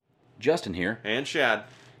Justin here, And Shad.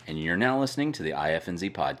 and you're now listening to the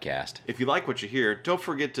IFNZ podcast. If you like what you hear, don't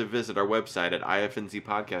forget to visit our website at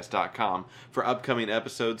ifnzpodcast.com for upcoming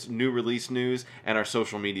episodes, new release news, and our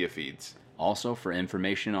social media feeds. Also, for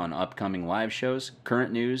information on upcoming live shows,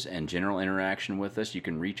 current news, and general interaction with us, you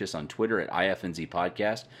can reach us on Twitter at IFNZ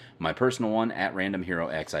Podcast, my personal one at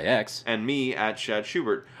RandomHeroXIX. And me at Shad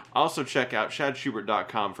Schubert. Also check out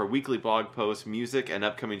shadschubert.com for weekly blog posts, music, and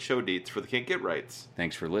upcoming show dates for the Can't Get Rights.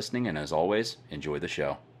 Thanks for listening, and as always, enjoy the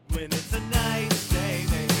show. When it's a nice day,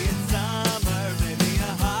 maybe it's summer, maybe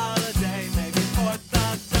a holiday, maybe 4th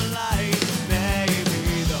of July.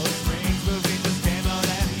 Maybe those Springs movies just came out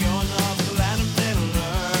and you're not glad I'm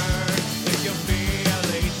learn. If you're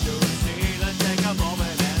feeling juicy, then take a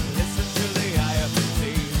moment and listen to the IFNZ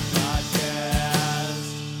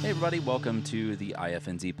podcast. Hey everybody, welcome to the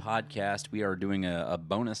IFNZ Podcast. We are doing a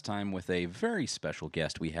bonus time with a very special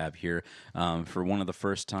guest we have here. For one of the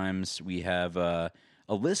first times, we have a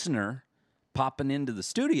listener popping into the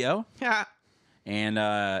studio. Yeah. And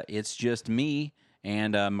it's just me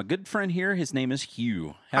and my good friend here. His name is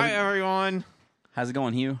Hugh. Hi, everyone. How's it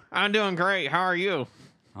going, Hugh? I'm doing great. How are you?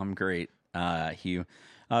 I'm great, Hugh.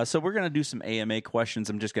 So we're going to do some AMA questions.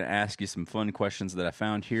 I'm just going to ask you some fun questions that I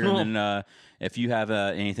found here. Cool. And then if you have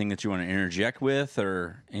anything that you want to interject with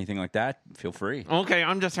or anything like that, feel free. Okay,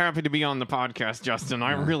 I'm just happy to be on the podcast, Justin.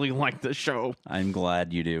 I really like the show. I'm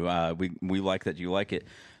glad you do. We like that you like it.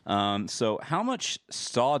 So how much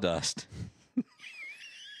sawdust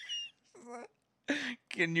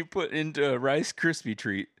can you put into a Rice Krispie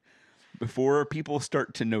treat before people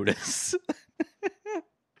start to notice?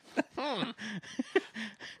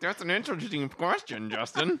 That's an interesting question,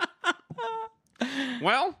 Justin.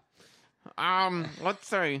 Well, let's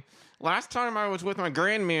say last time I was with my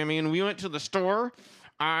grandmammy and we went to the store,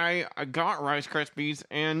 I got Rice Krispies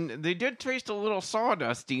and they did taste a little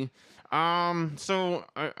sawdusty.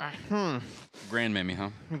 Grandmammy, huh?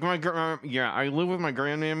 Yeah, I live with my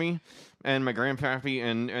grandmammy and my grandpappy,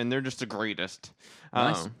 and they're just the greatest.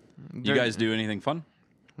 Nice. You guys do anything fun?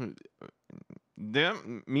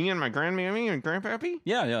 Me and my grandmammy and grandpappy?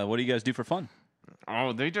 Yeah. What do you guys do for fun?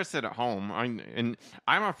 Oh, they just sit at home. I'm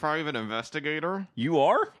a private investigator. You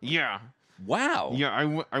are? Yeah, Wow.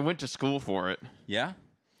 yeah. I went to school for it. Yeah?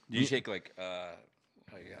 Do you take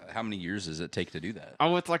how many years does it take to do that?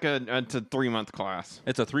 Oh, it's like it's a 3-month class.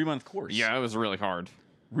 It's a 3-month course. Yeah, it was really hard.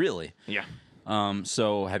 Really? Yeah.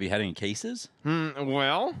 So have you had any cases?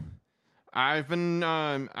 Well, I've been.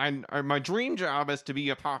 My dream job is to be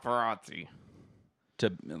a paparazzi.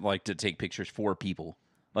 To take pictures for people,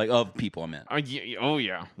 of people. I meant. Yeah, oh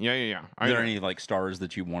yeah. Are there any stars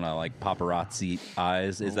that you want to paparazzi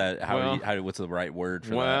eyes? Is that what's the right word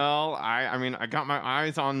for that? Well, I got my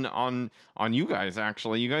eyes on you guys.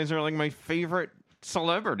 Actually, you guys are my favorite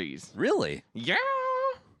celebrities. Really? Yeah.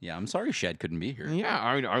 Yeah. I'm sorry Shad couldn't be here. Yeah,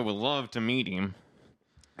 I would love to meet him.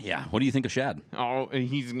 Yeah. What do you think of Shad? Oh,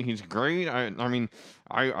 he's great. I went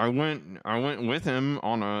with him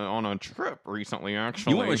on a trip recently.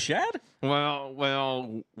 Actually, You went with Shad?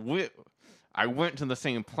 Well, I went to the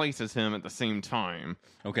same place as him at the same time.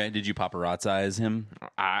 Okay. Did you paparazzize him?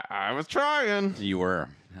 I was trying. You were.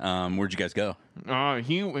 Where'd you guys go?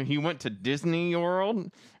 He went to Disney World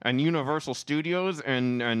and Universal Studios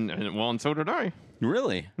and so did I.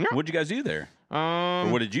 Really? Yeah. What'd you guys do there? Or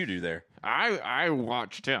what did you do there? I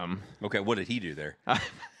watched him. Okay. What did he do there? I'm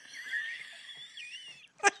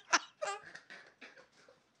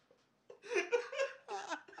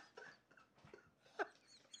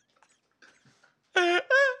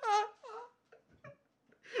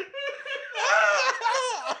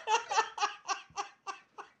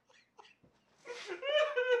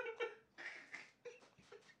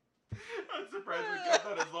surprised we kept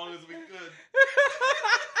that as long as we could.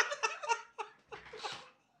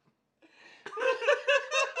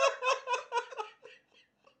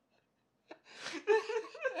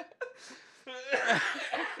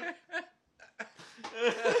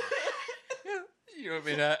 You want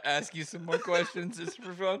me to ask you some more questions just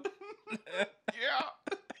for fun? Yeah.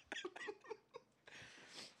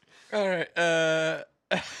 All right.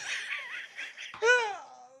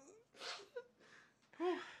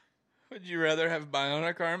 Would you rather have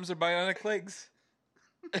bionic arms or bionic legs?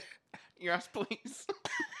 Yes, please.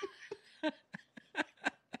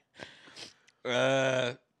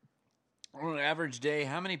 On an average day,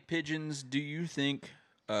 how many pigeons do you think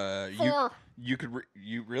 4. you could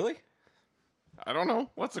you really? I don't know.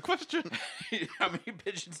 What's the question? How many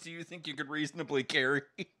pigeons do you think you could reasonably carry?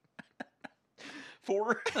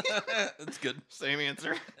 4? That's good. Same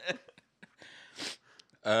answer.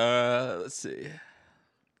 Let's see.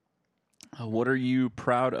 What are you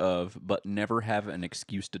proud of but never have an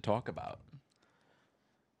excuse to talk about?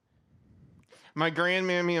 My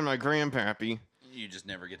grandmammy and my grandpappy. You just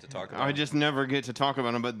never get to talk about I just never get to talk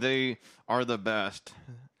about them, but they are the best.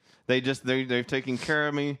 They've taken care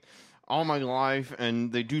of me all my life,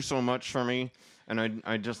 and they do so much for me, and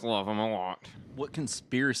I just love them a lot. What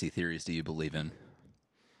conspiracy theories do you believe in?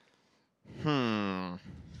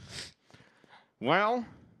 Well,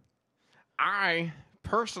 I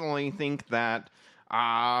personally think that,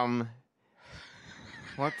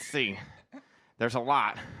 let's see. There's a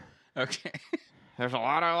lot. Okay. There's a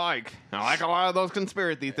lot I like. I like a lot of those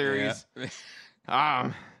conspiracy theories.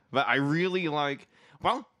 But I really like,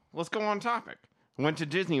 well, let's go on topic. Went to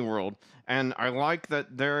Disney World, and I like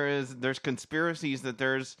that there's conspiracies that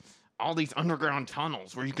there's all these underground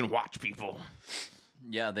tunnels where you can watch people.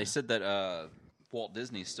 Yeah, they said that Walt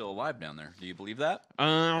Disney's still alive down there. Do you believe that?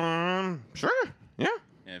 Sure. Yeah.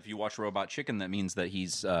 And if you watch Robot Chicken, that means that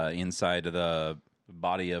he's inside of the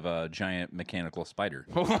body of a giant mechanical spider.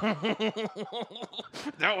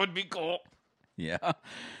 That would be cool. Yeah.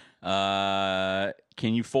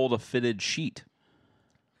 Can you fold a fitted sheet?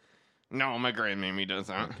 No, my grandmammy does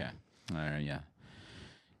that. Okay. All right, yeah.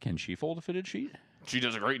 Can she fold a fitted sheet? She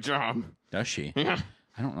does a great job. Does she? Yeah.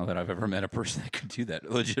 I don't know that I've ever met a person that could do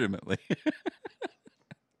that legitimately.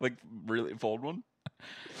 Like, really fold one?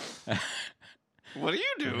 What do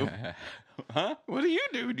you do? Huh? What do you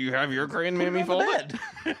do? Do you have your grandmammy Put fold it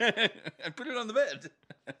it? on the bed. I put it on the bed.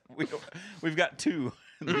 We've got two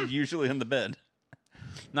usually on the bed.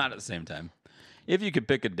 Not at the same time. If you could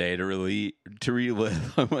pick a day to relive,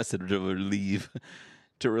 I must have to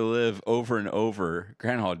relive over and over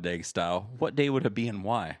Groundhog Day style, what day would it be and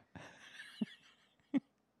why?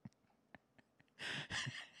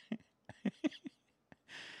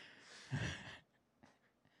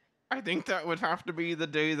 I think that would have to be the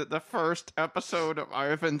day that the first episode of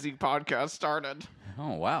IFNZ podcast started.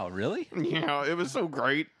 Oh wow, really? Yeah, it was so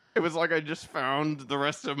great. It was like I just found the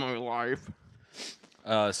rest of my life.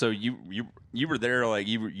 So you were there, like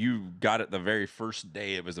you got it the very first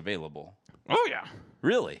day it was available. Oh yeah.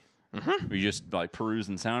 Really? Mm-hmm. Were you just like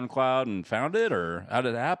perusing SoundCloud and found it, or how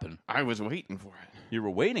did it happen? I was waiting for it. You were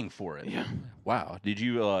waiting for it. Yeah. Wow. Did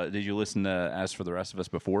you listen to As for the Rest of Us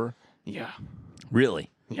before? Yeah. Really?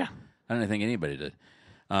 Yeah. I don't think anybody did.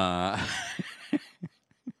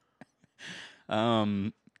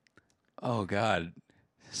 Oh God,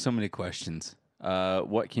 so many questions.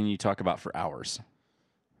 What can you talk about for hours?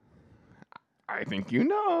 I think you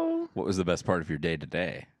know. What was the best part of your day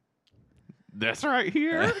today? This right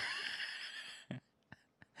here.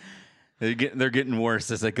 They're getting worse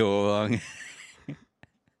as I go along.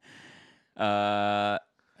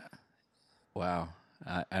 Wow.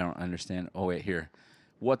 I don't understand. Oh, wait, here.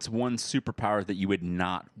 What's one superpower that you would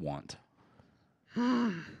not want?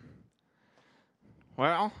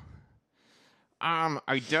 Well,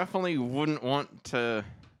 I definitely wouldn't want to.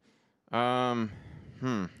 It's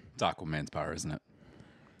Aquaman's power, isn't it?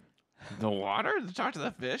 The water to talk to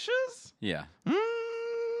the fishes. Yeah. Mm,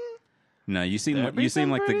 No, you seem That'd be you seem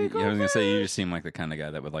some like the. pretty I cool was gonna say you fish. just seem like the kind of guy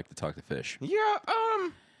that would like to talk to fish. yeah.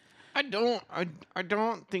 I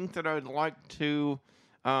don't think that I would like to.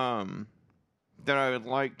 That I would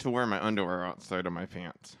like to wear my underwear outside of my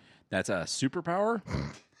pants. That's a superpower.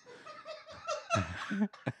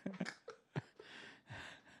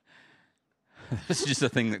 It's just a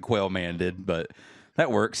thing that Quail Man did, but that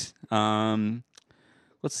works. Let's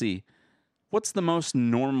see. What's the most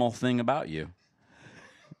normal thing about you?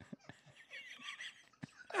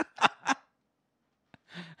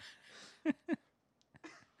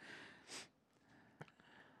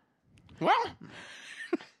 Well,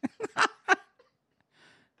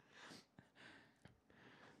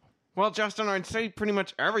 well, Justin, I'd say pretty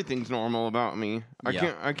much everything's normal about me.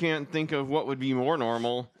 Yeah. I can't think of what would be more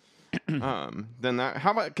normal than that.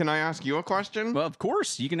 How about, can I ask you a question? Well, of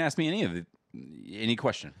course, you can ask me any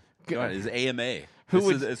question. Go ahead. It's AMA.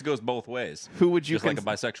 This goes both ways. Who would you Just like a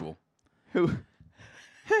bisexual. who?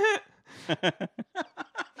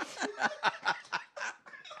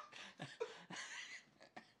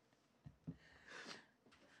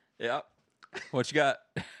 Yeah. What you got?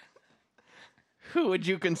 Who would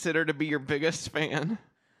you consider to be your biggest fan?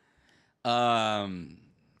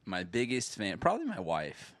 My biggest fan, probably my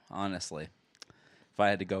wife. Honestly, if I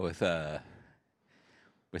had to go with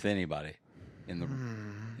anybody in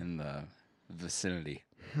the vicinity.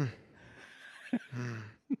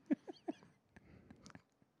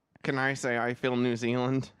 Can I say I feel New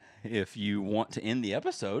Zealand? If you want to end the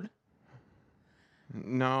episode,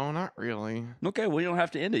 No, not really. okay. Well, you don't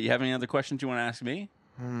have to end it. You have any other questions you want to ask me?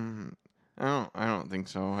 I don't think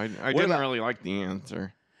so. I What didn't about- really like the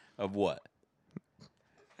answer. Of what?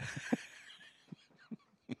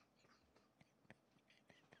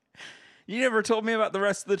 You never told me about the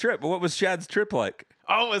rest of the trip. What was Shad's trip like?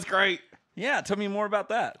 Oh, it was great. Yeah, tell me more about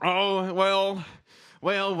that. Oh, well.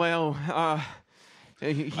 I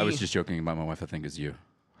was just joking about my wife. I think is you.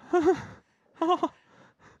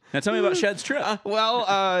 Now tell me about Shad's trip.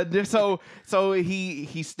 So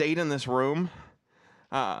he stayed in this room.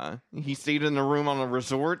 He stayed in a room on a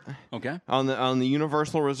resort, Okay. on the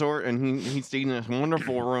Universal Resort, and he stayed in this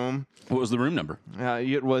wonderful room. What was the room number?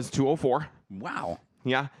 It was 204. Wow.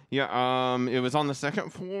 Yeah. It was on the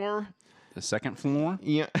second floor. The second floor.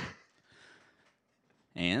 Yeah.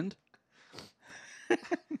 And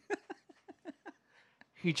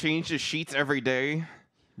He changed his sheets every day.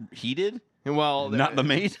 he did? Well, Not the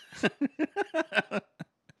maid?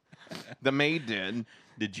 the maid did.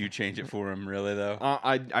 Did you change it for him, really, though?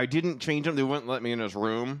 I didn't change them. They wouldn't let me in his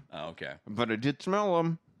room, Oh, okay. but I did smell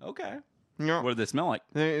them. Okay. Yeah. What did they smell like?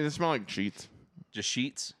 They smell like sheets. Just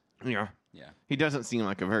sheets? Yeah. Yeah. He doesn't seem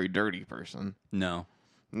like a very dirty person. No.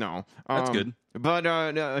 No. That's good. But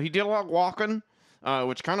he did a lot of walking,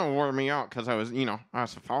 which kind of wore me out because I was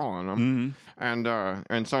following him. Mm-hmm.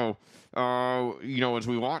 And so as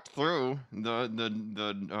we walked through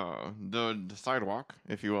the sidewalk,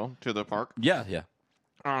 if you will, to the park, Yeah, yeah.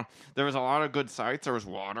 there was a lot of good sights. There was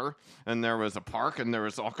water, and there was a park, and there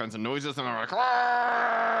was all kinds of noises, and I was like,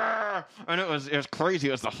 "Ah!" And it was crazy.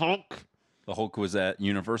 It was the Hulk. The Hulk was at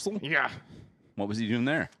Universal? Yeah, What was he doing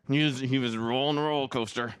there? he was rolling a roller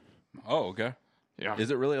coaster. Oh, okay. Yeah. Is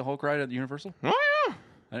it really a Hulk ride at Universal? Oh yeah,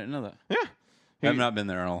 I didn't know that. yeah. I've not been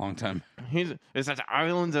there in a long time. It's at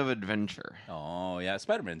Islands of Adventure. Oh, yeah.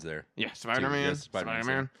 Spider-Man's there. Yeah, Spider-Man. yes, Spider-Man's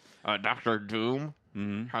Spider-Man. Doctor Doom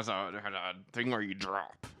Mm-hmm. had a thing where you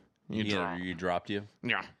drop. You Yeah, drop. you dropped you?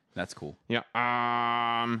 Yeah. That's cool. Yeah.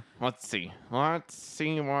 Let's see. Let's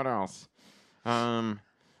see what else.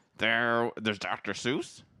 There's Dr.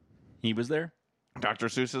 Seuss. He was there? Dr.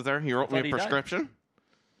 Seuss is there. He wrote me thought a he died. prescription.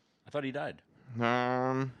 I thought he died.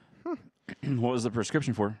 It What was the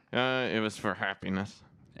prescription for? was for happiness.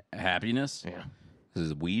 Happiness? Yeah. This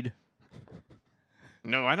is weed?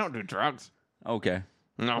 No, I don't do drugs. Okay.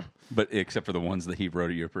 No. But except for the ones that he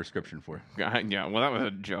wrote you a prescription for. Yeah, well, that was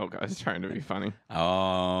a joke. I was trying to be funny.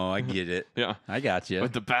 Oh, I get it. Yeah. I got you.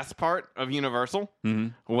 But the best part of Universal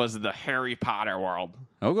Mm-hmm. was the Harry Potter world.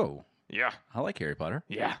 Oh, go. Yeah. I like Harry Potter.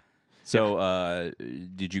 Yeah. So,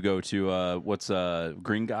 did you go to what's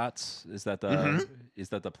Gringotts? Is that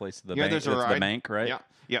the place? The Yeah, bank? there's a That's ride. the bank, right? Yeah,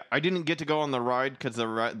 yeah. I didn't get to go on the ride because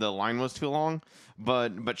the line was too long,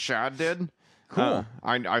 but Shad did. Cool.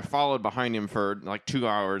 I followed behind him for like 2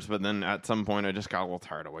 hours, but then at some point I just got a little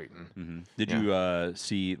tired of waiting. Mm-hmm. Did you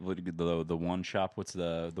see the wand shop? What's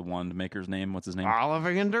the wand maker's name? What's his name?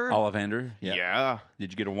 Ollivander? Ollivander. Yeah.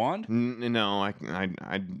 Did you get a wand? No, I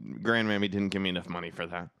Grandmammy didn't give me enough money for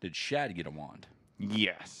that. Did Shad get a wand?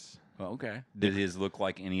 Yes. Oh, okay. Did his look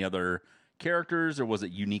like any other characters, or was it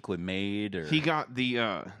uniquely made? Or He got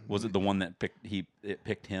the was it the one that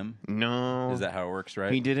picked him? no. Is that how it works?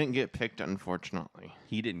 Right. He didn't get picked, unfortunately.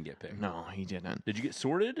 He didn't get picked. No, he didn't. Did you get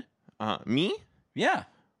sorted? Me? Yeah.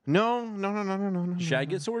 No. Shad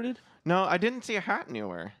get sorted? No, I didn't see a hat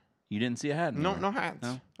anywhere. You didn't see a hat? No, anywhere? no hats.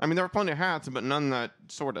 No? I mean, there were plenty of hats, but none that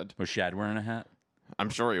sorted. Was Shad wearing a hat? I'm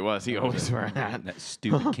sure he was. He always wear a hat. That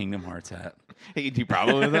stupid Kingdom Hearts hat. He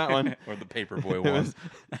probably was that one. Or the Paperboy It one. was,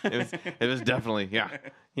 it was definitely,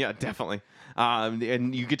 yeah, definitely.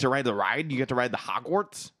 And you get to ride the ride. You get to ride the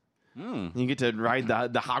Hogwarts. You get to ride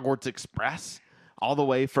the Hogwarts Express all the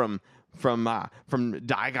way from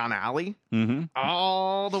Diagon Alley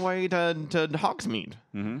all the way to Hogsmeade.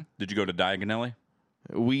 Mm-hmm. Did you go to Diagon Alley?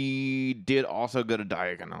 We did also go to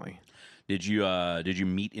Diagon Alley. Did you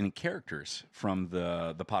meet any characters from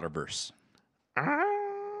the Potterverse?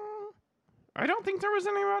 I don't think there was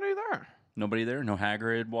anybody there. Nobody there? No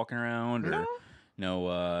Hagrid walking around, or No.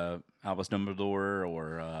 no Albus Dumbledore,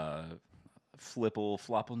 or Flipple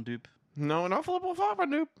Floppendoop? No Flipple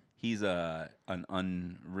Floppendoop. He's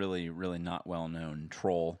an really not well known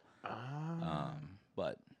troll,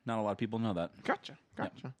 but not a lot of people know that. Gotcha.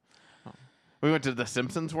 Oh. We went to the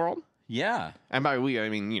Simpsons world, Yeah, and by we I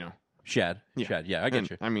mean Shad. Yeah. Shad. Yeah, I get and,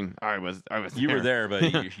 you. I mean I was You were there,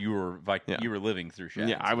 but you were Yeah. you were living through Shad.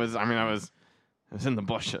 Yeah, I was in the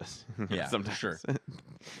bushes. Yeah, sometimes. sure.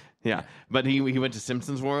 yeah, but he went to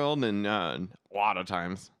Simpsons World and a lot of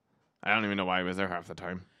times. I don't even know why he was there half the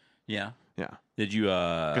time. Yeah. Yeah, Did you?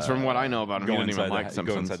 Because from what I know about him, he didn't even like Go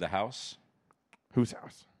Simpsons. inside the house. Whose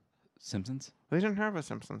house? Simpsons. They didn't have a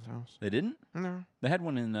Simpsons house. They didn't. No. They had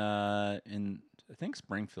one in I think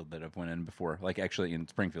Springfield that I've went in before, like actually in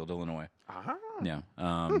Springfield, Illinois. Ah. Yeah,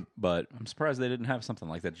 but I'm surprised they didn't have something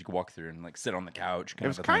like that you could walk through and like sit on the couch. It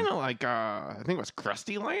was kind of like I think it was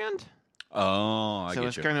Krusty Land. Oh, I So get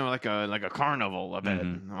it's you. kind of like a carnival a bit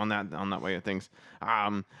on that way of things.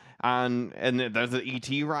 And there's the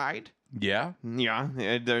ET ride. Yeah, Yeah,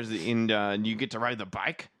 and you get to ride the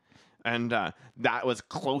bike, and that was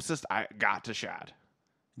closest I got to Shad.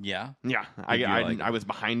 yeah. Yeah, Did you like it? I was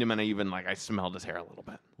behind him, and I smelled his hair a little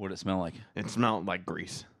bit. What'd it smell like? It smelled like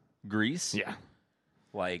grease. Grease? Yeah,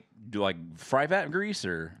 Like fry vat grease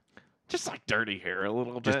or just like dirty hair a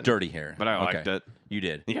little just bit. dirty hair? But I liked it. You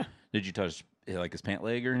did. Yeah. Did you touch like his pant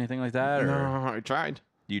leg or anything like that? Or No, I tried.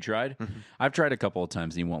 you tried? Mm-hmm. I've tried a couple of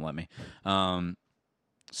times. And you won't let me.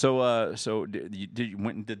 So you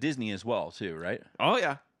went to Disney as well too, right? Oh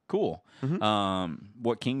yeah. Cool. Mm-hmm.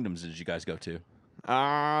 What kingdoms did you guys go to?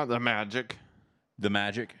 The magic, The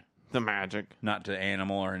Magic, not to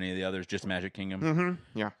Animal or any of the others, just Magic Kingdom.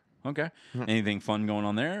 Mm-hmm. Yeah. Okay. Anything fun going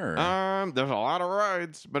on there? Or? There's a lot of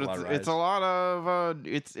rides, but it's a lot of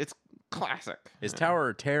it's classic. Is Tower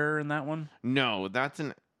of Terror in that one? No, that's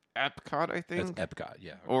an Epcot, I That's think, Epcot.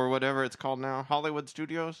 Yeah. or whatever it's called now, Hollywood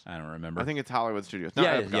Studios. I don't remember. I think it's Hollywood Studios. Not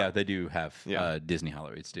yeah, Epcot. yeah, they do have Yeah. Disney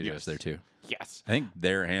Hollywood Studios Yes. there too. Yes. I think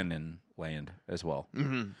there and in Land as well.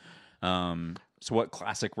 Mm-hmm. So what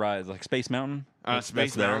classic rides like Space Mountain?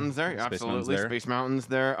 Space Mountain's there. Space Absolutely. Mountain's there. Space Mountain's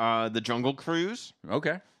there. The Jungle Cruise.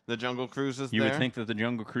 Okay. The Jungle Cruise is You there. would think that the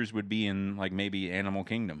Jungle Cruise would be in like maybe Animal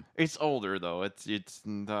Kingdom. It's older though. It's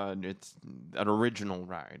an original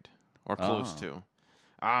ride or close to.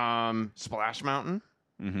 Splash Mountain.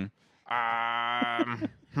 Mm-hmm.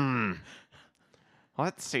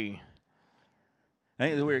 Let's see. I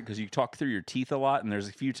think it's weird because you talk through your teeth a lot, and there's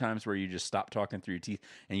a few times where you just stop talking through your teeth,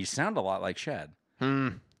 and you sound a lot like Shad.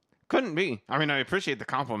 Couldn't be. I mean, I appreciate the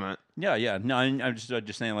compliment. Yeah, yeah. No, I'm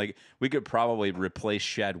just saying, like, we could probably replace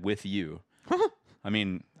Shad with you. I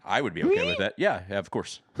mean, I would be okay with that. Yeah, of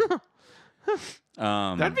course.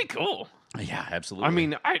 That'd be cool. Yeah, absolutely. I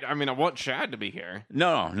mean, I want Shad to be here.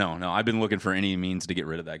 No. I've been looking for any means to get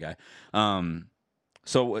rid of that guy.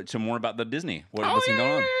 So more about the Disney. What's been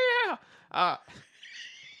going on? Yeah.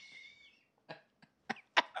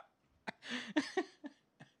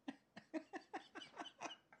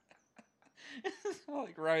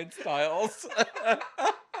 Like Ryan Stiles.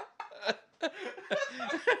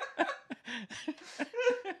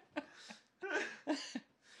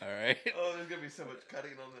 All right. Oh, there's gonna be so much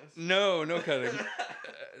cutting on this. No cutting.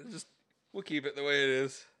 Just we'll keep it the way it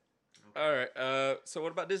is. All right. So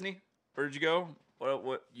what about Disney? Where did you go?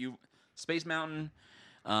 What you Space Mountain?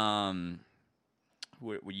 What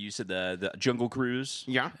you said the Jungle Cruise?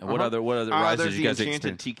 Yeah. And what other rides did there's you guys the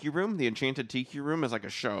Enchanted extend? Tiki Room. The Enchanted Tiki Room is like a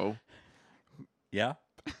show. Yeah.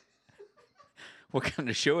 What kind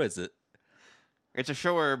of show is it? It's a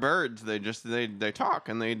show where birds they talk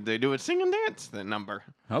and they do a sing and dance that number.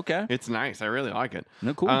 Okay. It's nice. I really like it.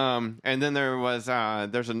 No, cool. And then there was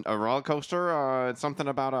there's a roller coaster. Something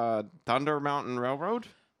about a Thunder Mountain Railroad.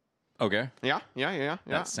 Okay. Yeah.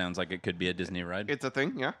 That sounds like it could be a Disney ride. It's a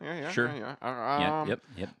thing. Yeah. Sure. Yeah.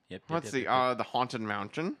 Yep. Let's see. Yep. The Haunted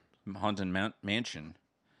Mansion. Haunted Mansion.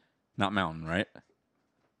 Not Mountain, right?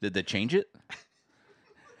 Did they change it?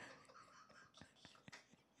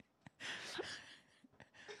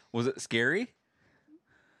 Was it scary?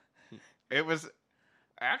 It was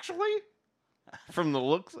actually from the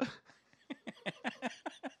looks.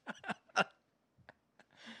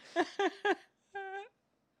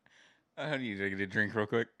 I need to get a drink real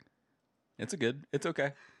quick. It's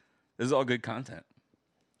okay. This is all good content.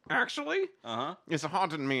 Actually, Uh-huh. it's a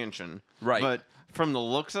haunted mansion. Right. But from the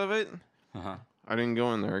looks of it, Uh-huh. I didn't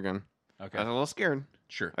go in there again. I was a Okay. little scared.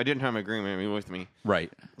 Sure. I didn't have my grandmammy with me.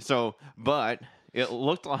 Right. So, but it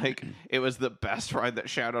looked like it was the best ride that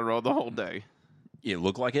Shadow rode the whole day. It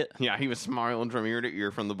looked like it Yeah, he was smiling from ear to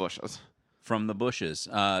ear from the bushes. from the bushes.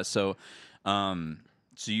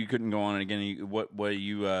 So you couldn't go on it again. What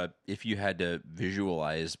you if you had to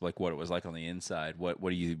visualize like what it was like on the inside, what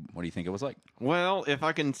do you think it was like? Well, if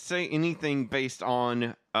I can say anything based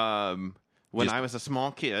on when Just- I was a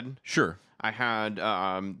small kid, Sure. I had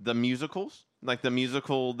the musicals, like the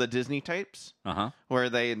musical, the Disney tapes, Uh-huh. where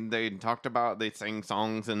they talked about, they sang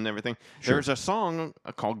songs and everything. Sure. There's a song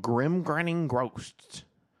called Grim Grinning Ghosts.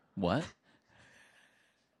 What?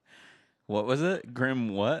 What was it? Grim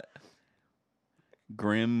what?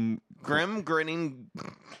 Grim Grinning.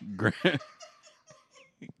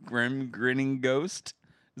 Grim grinning ghost?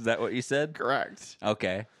 Is that what you said? Correct.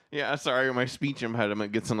 Okay. Yeah, sorry, my speech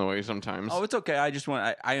impediment gets in the way sometimes. Oh, it's okay. I just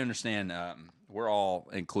want I understand we're all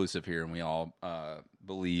inclusive here, and we all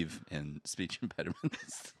believe in speech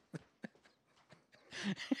impediments.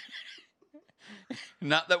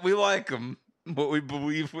 Not that we like them, but we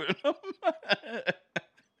believe in them.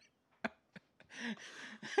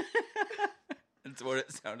 That's what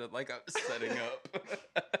it sounded like I was setting up.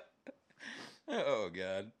 Oh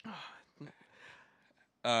God.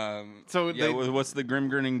 So yeah, what's the Grim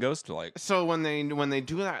Grinning Ghost like? So when they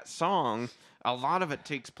do that song, a lot of it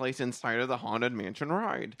takes place inside of the Haunted Mansion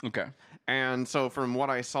ride. Okay. And so from what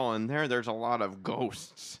I saw in there, there's a lot of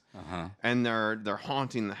ghosts. Uh-huh. And they're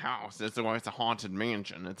haunting the house. That's why it's a haunted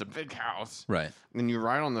mansion. It's a big house. Right. And you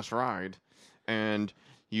ride on this ride, and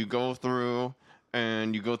you go through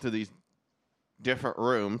these different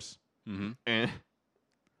rooms, Mm-hmm.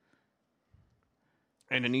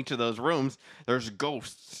 and in each of those rooms, there's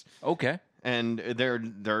ghosts, Okay. and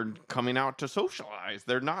they're coming out to socialize.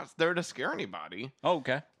 They're not there to scare anybody. Oh,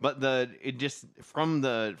 okay. But from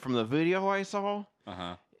the video I saw,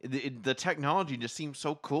 Uh-huh. the technology just seems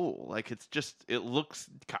so cool. Like it looks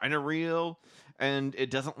kind of real, and it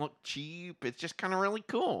doesn't look cheap. It's just kind of really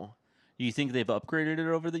cool. Do you think they've upgraded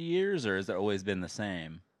it over the years, or has it always been the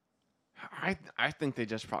same? I think they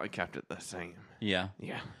just probably kept it the same. Yeah.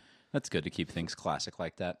 Yeah. That's good to keep things classic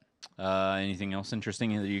like that. Anything else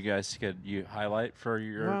interesting that you guys could highlight for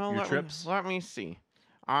your trips? Let me see.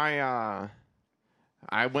 I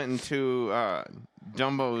went into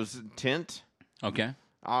Dumbo's tent. Okay.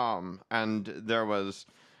 And there was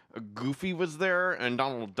Goofy was there, and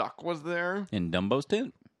Donald Duck was there. In Dumbo's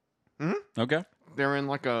tent? Mm-hmm. Okay. They're in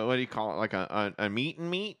like a, what do you call it? Like a meet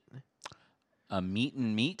and meet? A meet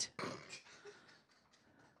and meet?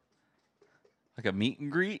 Like a meet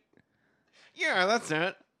and greet? Yeah, that's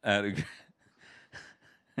it.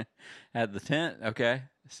 At the tent? Okay.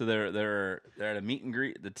 So they're at a meet and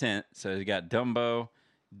greet at the tent. So you got Dumbo,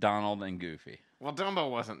 Donald, and Goofy. Well, Dumbo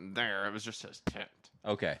wasn't there. It was just his tent.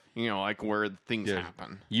 Okay. You know, like where things Yeah.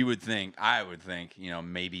 happen. I would think,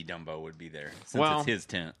 maybe Dumbo would be there since Well- it's his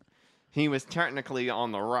tent. He was technically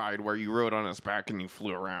on the ride where you rode on his back and you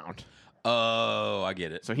flew around. Oh, I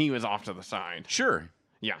get it. So he was off to the side. Sure.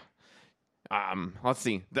 Yeah. Let's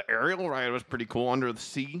see. The aerial ride was pretty cool under the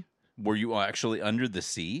sea. Were you actually under the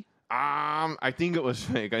sea? I think it was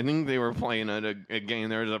fake. I think they were playing a game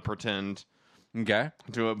there to pretend Okay.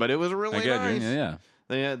 to it, but it was really I get nice. you. Yeah.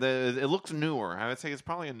 It looks newer. I would say it's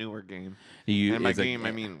probably a newer game. And by it's a- game,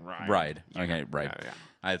 I mean ride. Ride. Yeah, Okay, ride. Yeah.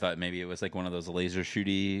 I thought maybe it was like one of those laser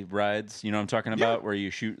shooty rides. You know what I'm talking about? Where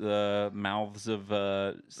you shoot the mouths of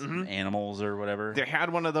animals or whatever. They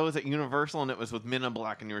had one of those at Universal, and it was with Men in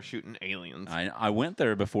Black, and you were shooting aliens. I went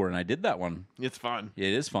there before and I did that one. It's fun.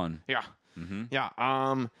 It is fun. Yeah. Mm-hmm. Yeah.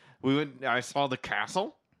 I saw the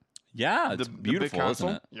castle. Yeah, it's The big beautiful, castle.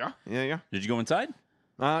 isn't it? Yeah. Did you go inside?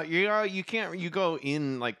 You can't. You go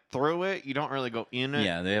in like through it. You don't really go in it.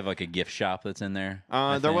 Yeah, they have like a gift shop that's in there.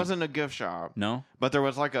 I There think. wasn't a gift shop, No? but there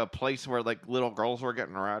was like a place where like little girls were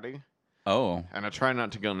getting ready, Oh, and I try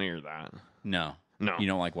not to go near that. no. No. You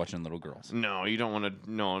don't like watching little girls. No, you don't want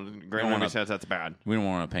to. No, wanna- Grandmammy says that's bad. We don't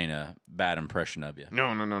want to paint a bad impression of you. No.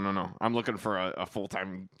 I'm looking for a full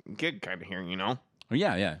time gig kind of here. You know. Oh,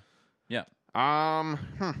 yeah.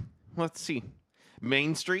 Let's see.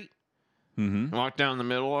 Main Street. Mm-hmm. Walk down the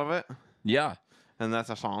middle of it, Yeah. and that's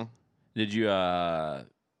a song. Did you the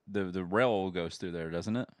rail goes through there,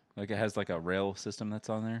 doesn't it? Like it has like a rail system that's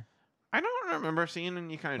on there. I don't remember seeing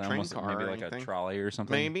any kind of Like train almost car maybe or like anything. a trolley or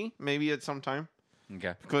something. Maybe at some time.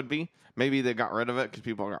 Okay. Could be. Maybe they got rid of it because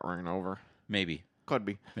people got ran over. Maybe. Could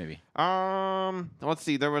be. Maybe. Let's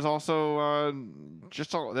see. There was also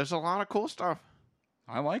there's a lot of cool stuff.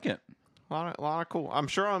 I like it. A lot of cool. I'm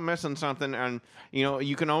sure I'm missing something, and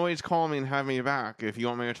you can always call me and have me back if you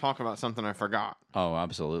want me to talk about something I forgot. Oh,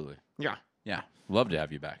 absolutely. Yeah, Yeah. Love to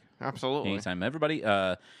have you back. absolutely. Anytime. Everybody,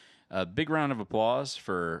 a big round of applause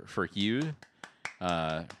for Hugh.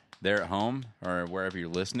 There at home or wherever you're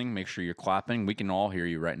listening, make sure you're clapping. We can all hear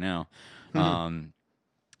you right now.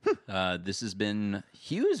 This has been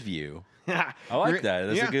Hugh's View. Yeah, I like that.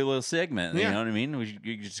 That's yeah. a good little segment. You Yeah. know what I mean?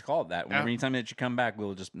 You could just call it that. Whenever Yeah. anytime that you come back,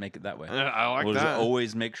 we'll just make it that way. I like we'll just that.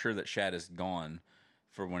 always make sure that Shad is gone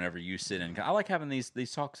for whenever you sit in. I like having these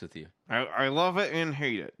talks with you. I love it and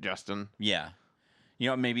hate it, Justin. Yeah.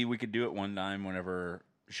 Maybe we could do it one time whenever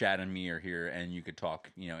Shad and me are here and you could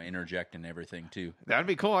talk, interject and everything too. That'd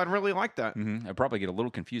be cool. I'd really like that. I'd probably get a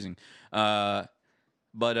little confusing.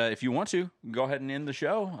 But if you want to, go ahead and end the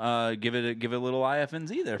show. Give it a little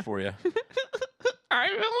IFNZ there for you. I'm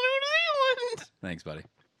in New Zealand. Thanks, buddy.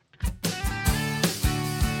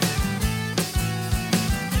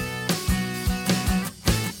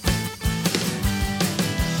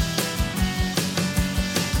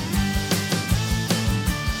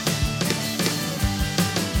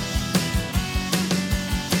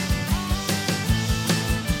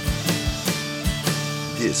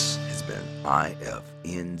 This has been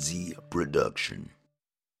IFNZ Production.